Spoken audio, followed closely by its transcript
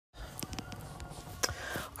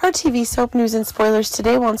Our TV soap news and spoilers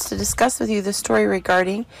today wants to discuss with you the story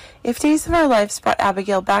regarding if Days of Our Lives brought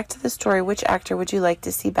Abigail back to the story, which actor would you like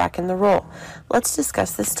to see back in the role? Let's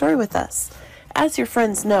discuss this story with us. As your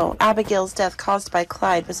friends know, Abigail's death caused by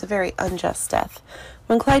Clyde was a very unjust death.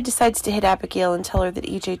 When Clyde decides to hit Abigail and tell her that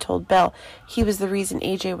EJ told Belle he was the reason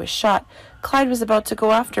AJ was shot, Clyde was about to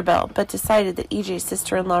go after Belle, but decided that EJ's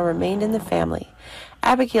sister-in-law remained in the family.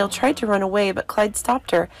 Abigail tried to run away, but Clyde stopped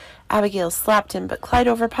her. Abigail slapped him, but Clyde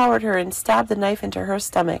overpowered her and stabbed the knife into her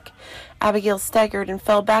stomach. Abigail staggered and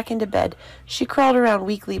fell back into bed. She crawled around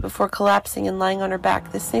weakly before collapsing and lying on her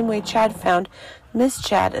back the same way Chad found Miss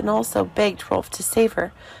Chad and also begged Rolf to save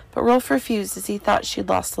her. But Rolf refused as he thought she'd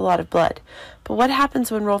lost a lot of blood. But what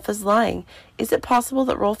happens when Rolf is lying? Is it possible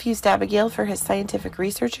that Rolf used Abigail for his scientific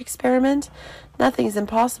research experiment? Nothing's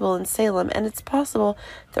impossible in Salem, and it's possible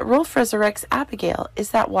that Rolf resurrects Abigail.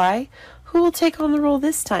 Is that why? Who will take on the role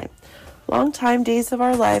this time? Longtime Days of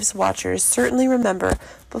Our Lives watchers certainly remember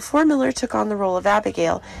before Miller took on the role of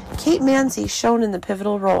Abigail, Kate Mansi shone in the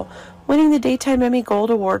pivotal role, winning the Daytime Emmy Gold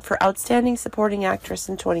Award for Outstanding Supporting Actress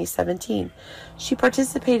in 2017. She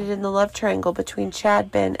participated in the love triangle between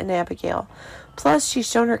Chad, Ben, and Abigail. Plus, she's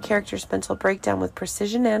shown her character's mental breakdown with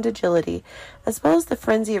precision and agility, as well as the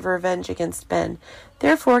frenzy of revenge against Ben.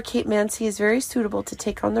 Therefore, Kate Mansi is very suitable to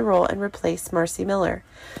take on the role and replace Marci Miller.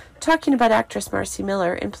 Talking about actress Marci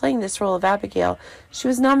Miller, in playing this role of Abigail, she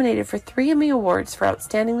was nominated for 3 Emmy Awards for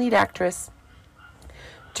Outstanding Lead Actress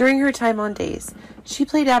during her time on Days. She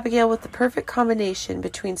played Abigail with the perfect combination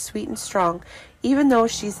between sweet and strong, even though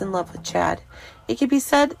she's in love with Chad. It can be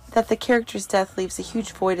said that the character's death leaves a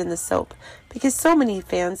huge void in the soap, because so many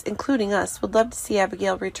fans, including us, would love to see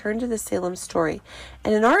Abigail return to the Salem story,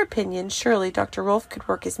 and in our opinion, surely Dr. Rolf could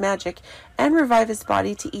work his magic and revive his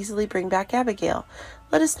body to easily bring back Abigail.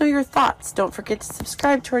 Let us know your thoughts. Don't forget to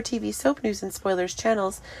subscribe to our TV Soap News and Spoilers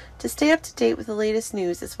channels to stay up to date with the latest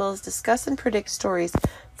news, as well as discuss and predict stories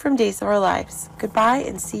from Days of Our Lives. Goodbye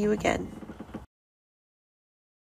and see you again.